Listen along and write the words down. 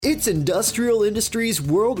It's Industrial Industries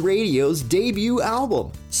World Radio's debut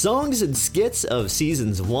album, Songs and Skits of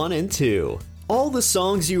Seasons 1 and 2. All the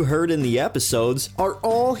songs you heard in the episodes are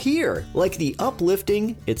all here, like the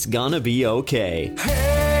uplifting It's Gonna Be Okay.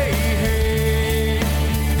 Hey, hey,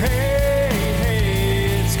 hey,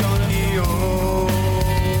 hey, it's gonna be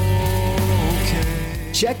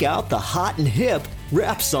okay. Check out the hot and hip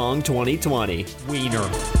Rap Song 2020. Wiener,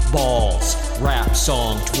 balls, Rap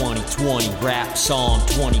Song 2020, Rap Song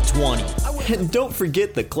 2020. And don't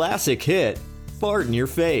forget the classic hit, Fart in Your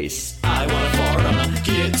Face. I wanna fart on a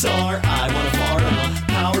guitar, I wanna fart on a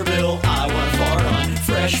power bill, I wanna fart on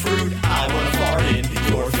fresh fruit, I wanna fart in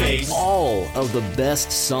your face. All of the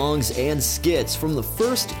best songs and skits from the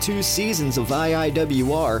first 2 seasons of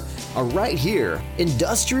IIWR are right here.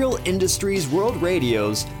 Industrial Industries World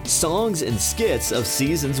Radio's Songs and Skits of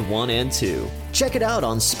Seasons 1 and 2. Check it out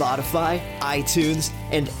on Spotify, iTunes,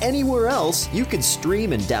 and anywhere else you can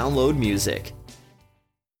stream and download music.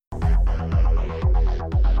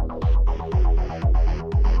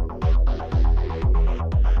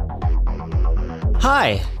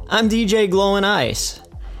 Hi, I'm DJ Glowin' Ice,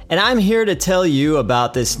 and I'm here to tell you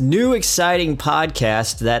about this new exciting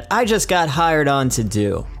podcast that I just got hired on to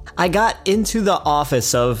do. I got into the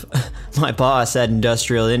office of my boss at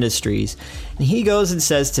Industrial Industries, and he goes and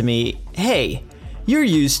says to me, "Hey, you're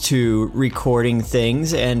used to recording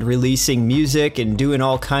things and releasing music and doing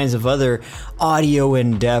all kinds of other audio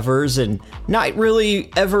endeavors and not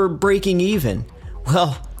really ever breaking even.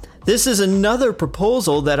 Well, this is another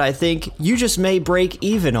proposal that I think you just may break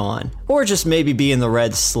even on, or just maybe be in the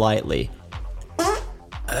red slightly."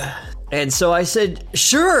 And so I said,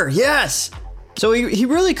 "Sure, yes." So he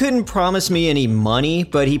really couldn't promise me any money,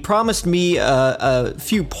 but he promised me a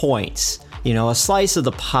few points, a slice of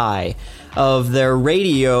the pie of their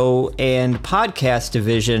radio and podcast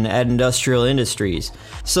division at Industrial Industries.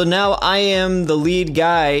 So now I am the lead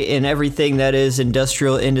guy in everything that is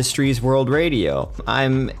Industrial Industries World Radio.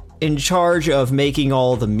 I'm in charge of making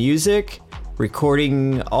all the music,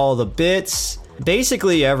 recording all the bits,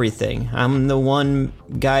 basically everything. I'm the one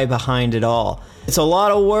guy behind it all. It's a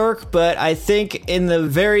lot of work, but I think in the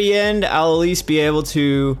very end, I'll at least be able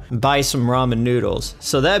to buy some ramen noodles.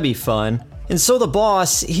 So that'd be fun. And so the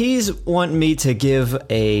boss, he's wanting me to give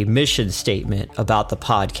a mission statement about the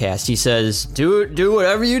podcast. He says, do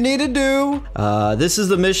whatever you need to do. This is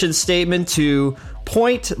the mission statement to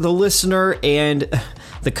point the listener and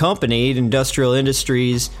the company, Industrial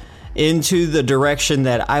Industries, into the direction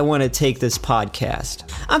that I want to take this podcast.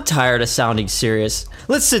 I'm tired of sounding serious.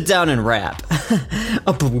 Let's sit down and rap.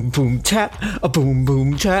 A boom boom tap, a boom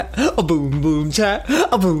boom tap, a boom boom tap,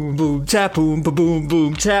 a boom boom tap, boom boom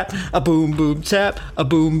boom tap, a boom boom tap, a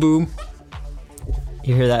boom boom.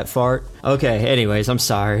 You hear that fart? Okay, anyways, I'm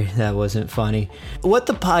sorry. That wasn't funny. What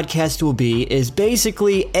the podcast will be is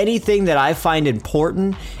basically anything that I find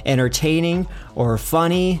important, entertaining, or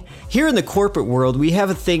funny. Here in the corporate world, we have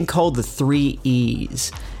a thing called the 3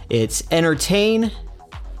 E's. It's entertain,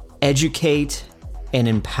 educate, and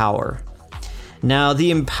empower. Now, the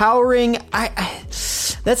empowering,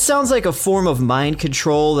 that sounds like a form of mind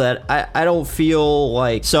control that I don't feel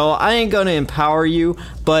like. So I ain't gonna empower you,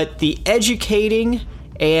 but the educating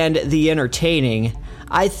and the entertaining,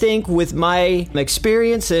 I think with my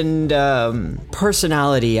experience and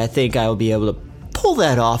personality, I think I'll be able to pull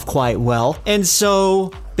that off quite well. And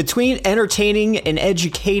so between entertaining and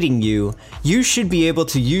educating you, you should be able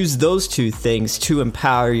to use those 2 things to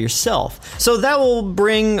empower yourself. So that will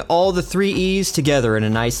bring all the 3 E's together in a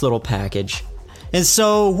nice little package. And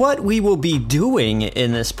so what we will be doing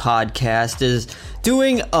in this podcast is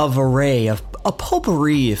doing a array of a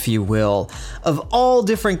potpourri, if you will, of all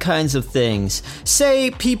different kinds of things.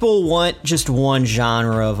 Say people want just one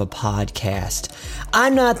genre of a podcast.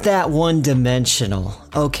 I'm not that one-dimensional,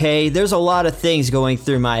 okay? There's a lot of things going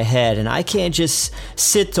through my head, and I can't just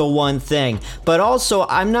sit to one thing. But also,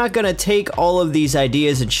 I'm not going to take all of these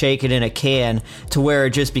ideas and shake it in a can to where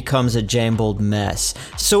it just becomes a jumbled mess.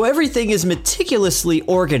 So everything is meticulously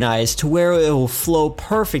organized to where it will flow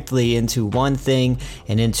perfectly into one thing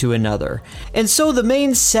and into another. And so the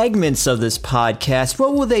main segments of this podcast,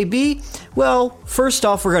 what will they be? Well, first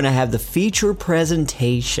off, we're going to have the feature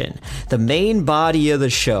presentation, the main body of the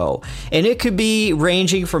show. And it could be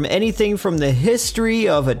ranging from anything from the history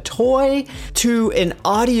of a toy to an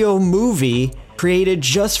audio movie created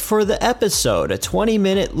just for the episode, a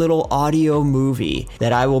 20-minute little audio movie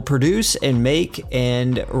that I will produce and make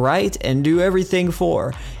and write and do everything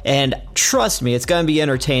for. And trust me, it's going to be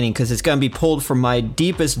entertaining because it's going to be pulled from my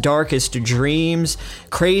deepest, darkest dreams,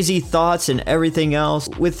 crazy thoughts, and everything else.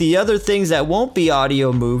 With the other things that won't be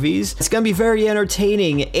audio movies, it's going to be very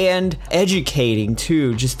entertaining and educating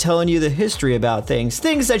too, just telling you the history about things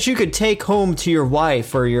that you could take home to your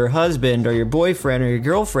wife or your husband or your boyfriend or your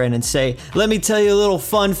girlfriend and say, let me tell you a little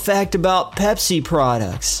fun fact about Pepsi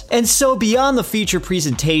products. And so beyond the feature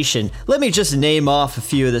presentation, let me just name off a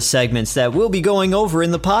few of the segments that we'll be going over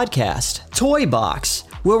in the podcast. Toy Box,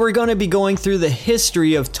 where we're going to be going through the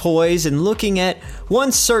history of toys and looking at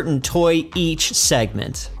one certain toy each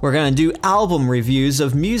segment. We're going to do album reviews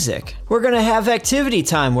of music. We're going to have activity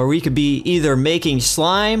time where we could be either making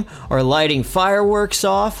slime or lighting fireworks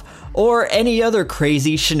off or any other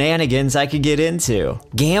crazy shenanigans I could get into.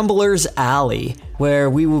 Gambler's Alley, where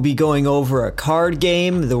we will be going over a card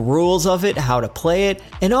game, the rules of it, how to play it,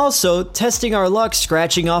 and also testing our luck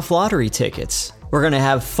scratching off lottery tickets. We're going to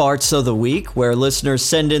have Farts of the Week, where listeners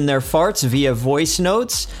send in their farts via voice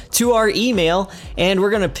notes to our email, and we're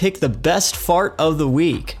going to pick the best fart of the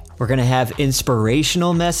week. We're going to have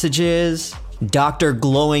inspirational messages, Dr.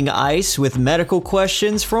 Glowing Ice with medical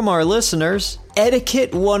questions from our listeners,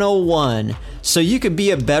 Etiquette 101, so you could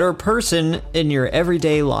be a better person in your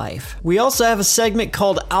everyday life. We also have a segment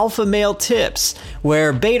called Alpha Male Tips,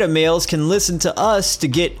 where beta males can listen to us to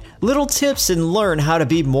get little tips and learn how to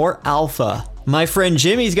be more alpha. My friend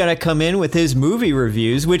Jimmy's gonna come in with his movie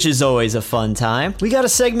reviews, which is always a fun time. We got a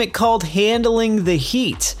segment called Handling the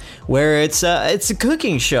Heat, where it's a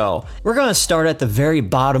cooking show. We're gonna start at the very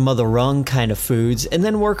bottom of the rung kind of foods and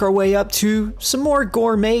then work our way up to some more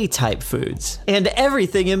gourmet type foods and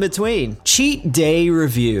everything in between. Cheat Day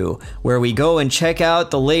Review, where we go and check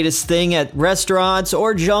out the latest thing at restaurants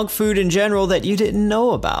or junk food in general that you didn't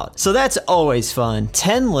know about. So that's always fun.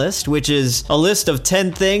 10 List, which is a list of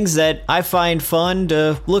 10 things that I find fun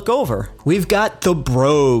to look over. We've got The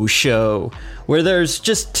Bro Show, where there's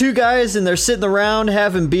just two guys and they're sitting around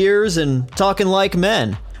having beers and talking like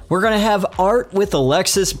men. We're going to have Art with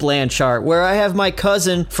Alexis Blanchard, where I have my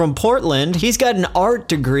cousin from Portland. He's got an art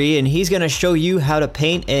degree and he's going to show you how to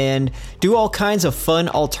paint and do all kinds of fun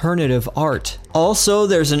alternative art. Also,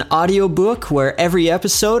 there's an audiobook where every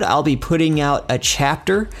episode I'll be putting out a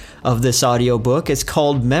chapter of this audiobook. It's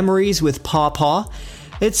called Memories with Pawpaw.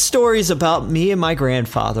 It's stories about me and my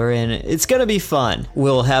grandfather, and it's going to be fun.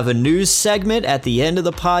 We'll have a news segment at the end of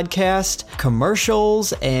the podcast,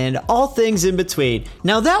 commercials, and all things in between.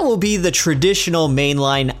 Now, that will be the traditional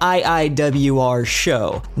mainline IIWR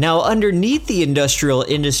show. Now, underneath the Industrial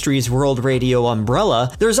Industries World Radio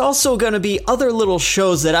umbrella, there's also going to be other little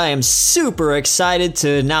shows that I am super excited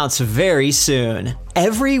to announce very soon.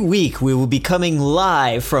 Every week we will be coming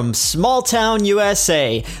live from small town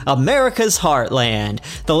USA, America's heartland,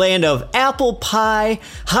 the land of apple pie,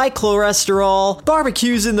 high cholesterol,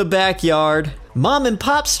 barbecues in the backyard, mom and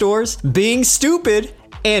pop stores, being stupid,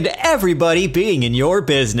 and everybody being in your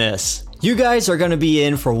business. You guys are going to be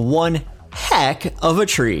in for one heck of a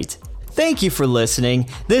treat. Thank you for listening.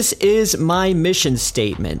 This is my mission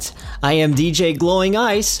statement. I am DJ Glowing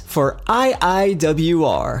Ice for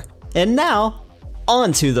IIWR. And now,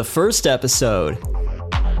 on to the first episode.